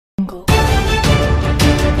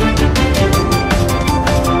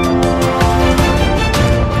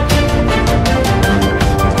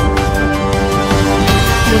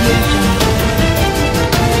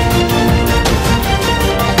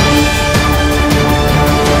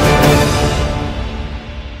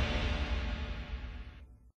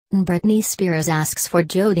Britney Spears asks for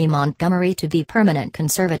Jodi Montgomery to be permanent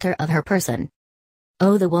conservator of her person.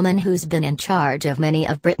 Oh, the woman who's been in charge of many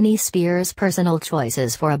of Britney Spears' personal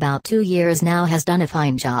choices for about 2 years now has done a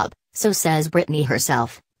fine job, so says Britney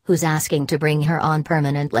herself, who's asking to bring her on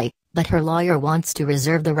permanently, but her lawyer wants to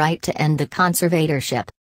reserve the right to end the conservatorship.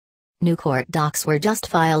 New court docs were just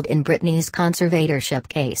filed in Britney's conservatorship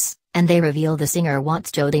case, and they reveal the singer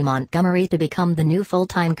wants Jodi Montgomery to become the new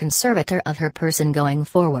full-time conservator of her person going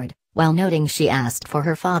forward, while noting she asked for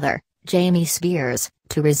her father, Jamie Spears,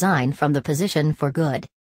 to resign from the position for good.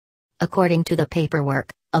 According to the paperwork,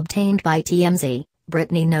 obtained by TMZ,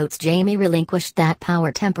 Britney notes Jamie relinquished that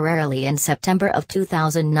power temporarily in September of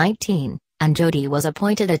 2019, and Jodi was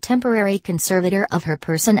appointed a temporary conservator of her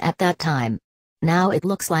person at that time. Now it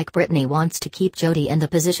looks like Britney wants to keep Jodi in the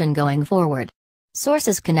position going forward.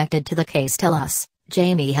 Sources connected to the case tell us,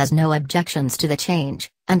 Jamie has no objections to the change,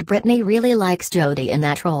 and Britney really likes Jodi in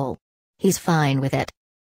that role. He's fine with it.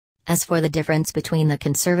 As for the difference between the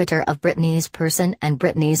conservator of Britney's person and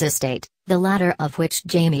Britney's estate, the latter of which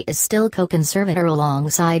Jamie is still co-conservator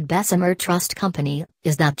alongside Bessemer Trust Company,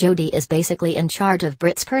 is that Jodi is basically in charge of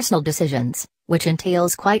Brit's personal decisions, which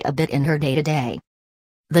entails quite a bit in her day-to-day.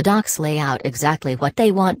 The docs lay out exactly what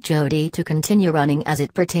they want Jodi to continue running as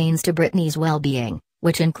it pertains to Britney's well-being,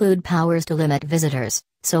 which include powers to limit visitors,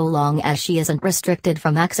 so long as she isn't restricted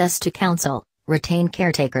from access to counsel, retain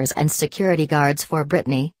caretakers and security guards for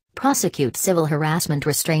Britney, prosecute civil harassment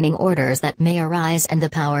restraining orders that may arise, and the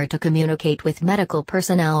power to communicate with medical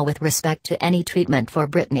personnel with respect to any treatment for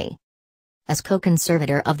Britney. As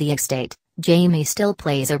co-conservator of the estate, Jamie still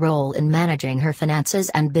plays a role in managing her finances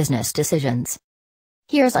and business decisions.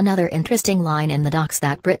 Here's another interesting line in the docs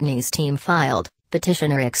that Britney's team filed.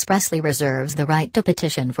 Petitioner expressly reserves the right to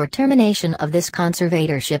petition for termination of this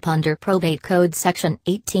conservatorship under Probate Code Section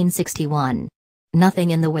 1861.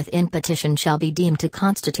 Nothing in the within petition shall be deemed to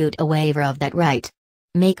constitute a waiver of that right.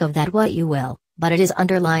 Make of that what you will, but it is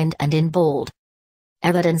underlined and in bold.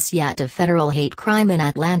 Evidence yet of federal hate crime in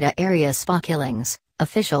Atlanta area spa killings,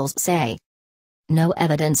 officials say. No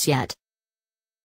evidence yet,